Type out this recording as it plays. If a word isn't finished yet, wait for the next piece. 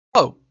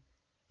Hello!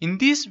 In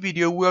this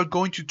video we are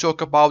going to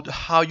talk about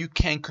how you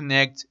can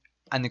connect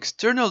an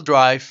external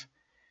drive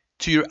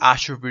to your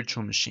Azure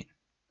virtual machine.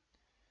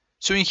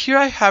 So in here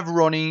I have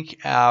running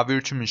a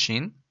virtual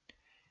machine,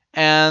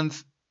 and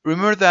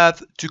remember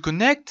that to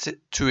connect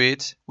to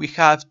it we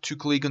have to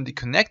click on the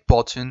connect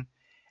button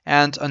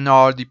and an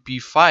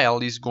RDP file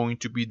is going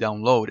to be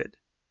downloaded.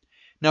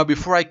 Now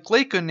before I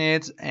click on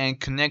it and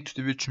connect to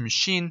the virtual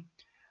machine,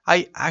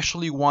 I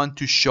actually want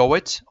to show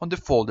it on the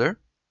folder.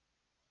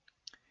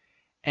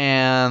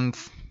 And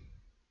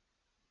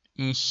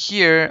in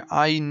here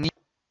I need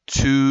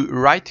to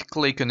right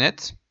click on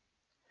it,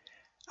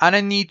 and I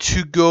need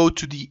to go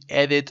to the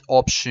edit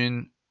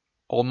option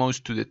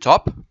almost to the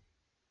top,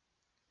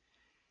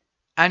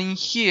 and in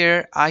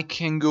here I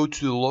can go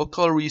to the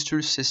local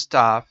resources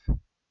tab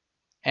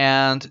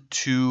and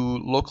to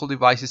local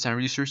devices and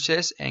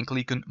resources and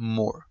click on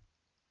more.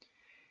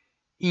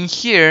 In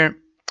here,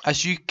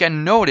 as you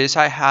can notice,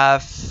 I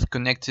have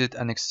connected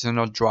an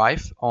external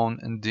drive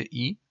on the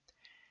E.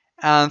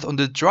 And on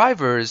the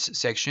drivers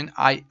section,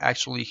 I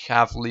actually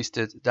have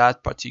listed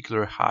that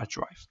particular hard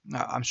drive.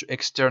 I'm sure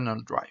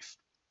external drive.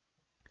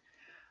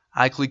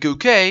 I click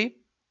OK,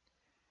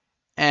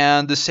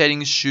 and the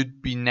settings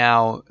should be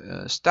now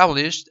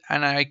established,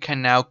 and I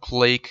can now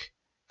click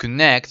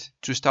Connect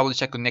to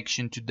establish a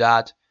connection to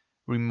that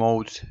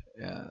remote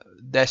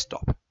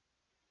desktop.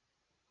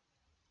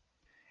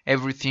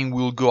 Everything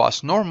will go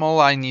as normal.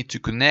 I need to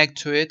connect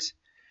to it,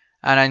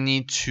 and I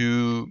need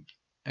to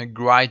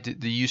write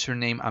the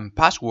username and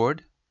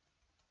password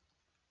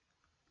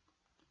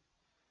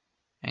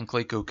and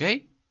click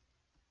OK,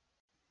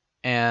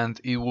 and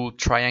it will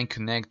try and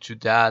connect to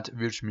that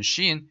virtual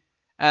machine.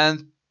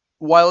 And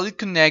while it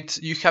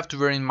connects, you have to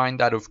bear in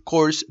mind that of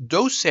course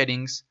those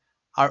settings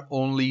are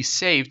only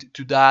saved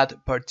to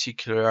that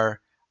particular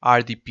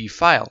RDP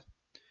file.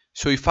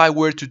 So if I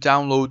were to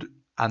download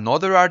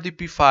another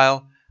RDP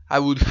file, I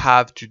would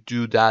have to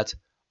do that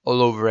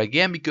all over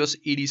again because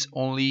it is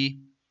only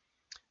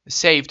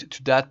saved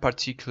to that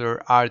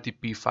particular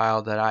RDP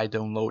file that I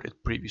downloaded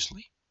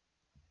previously.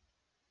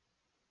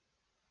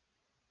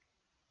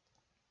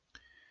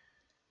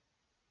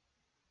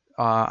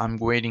 I'm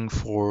waiting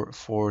for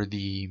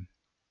the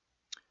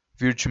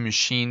virtual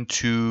machine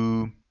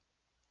to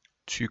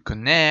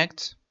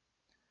connect.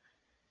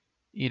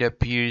 It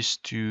appears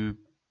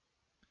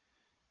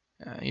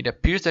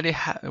that it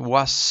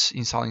was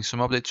installing some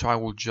updates, so I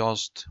will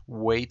just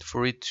wait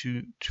for it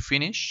to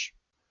finish.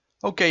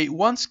 Okay,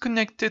 once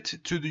connected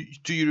to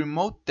your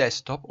remote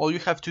desktop, all you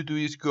have to do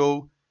is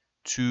go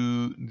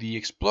to the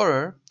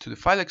Explorer, to the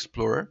File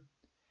Explorer,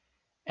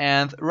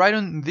 and right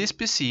on this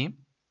PC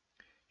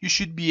you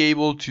should be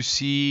able to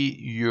see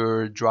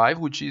your drive,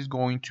 which is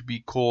going to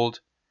be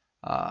called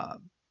the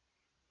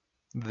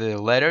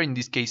letter, in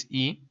this case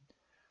E,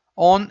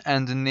 on,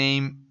 and the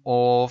name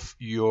of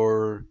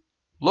your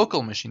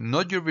local machine,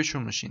 not your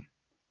virtual machine.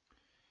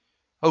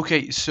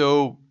 Okay,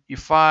 so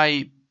if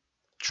I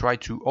try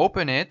to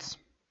open it,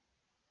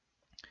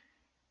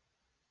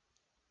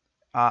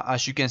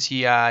 as you can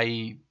see,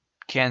 I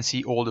can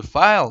see all the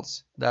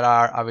files that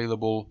are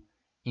available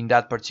in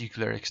that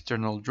particular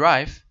external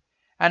drive,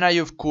 and I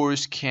of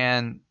course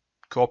can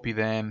copy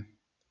them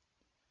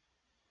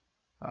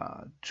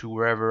to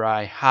wherever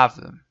I have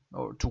them,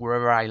 or to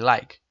wherever I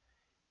like.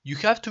 You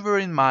have to bear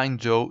in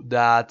mind though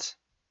that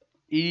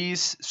it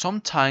is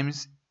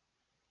sometimes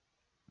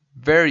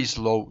very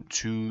slow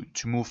to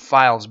move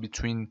files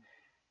between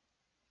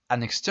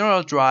an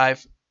external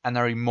drive and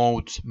a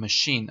remote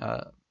machine,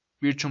 a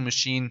virtual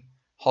machine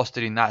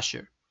hosted in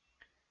Azure.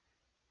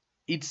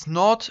 It's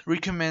not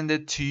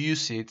recommended to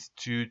use it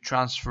to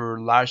transfer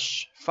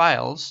large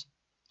files.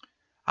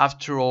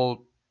 After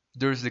all,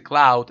 there's the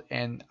cloud,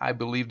 and I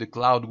believe the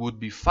cloud would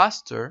be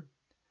faster,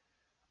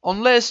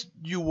 unless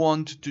you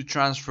want to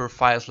transfer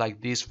files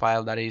like this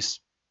file that is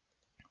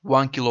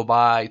 1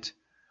 kilobyte,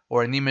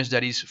 or an image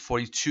that is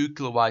 42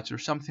 kilobytes or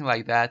something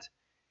like that,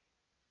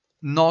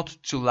 not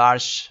to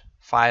large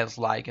files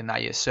like an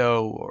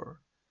ISO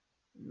or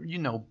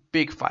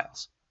big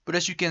files. But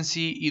as you can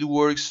see, it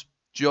works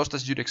just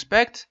as you'd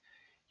expect.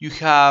 You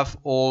have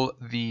all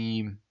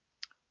the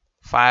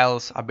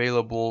files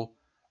available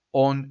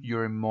on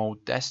your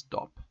remote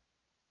desktop.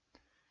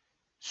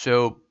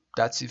 So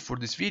that's it for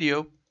this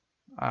video.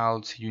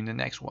 I'll see you in the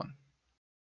next one.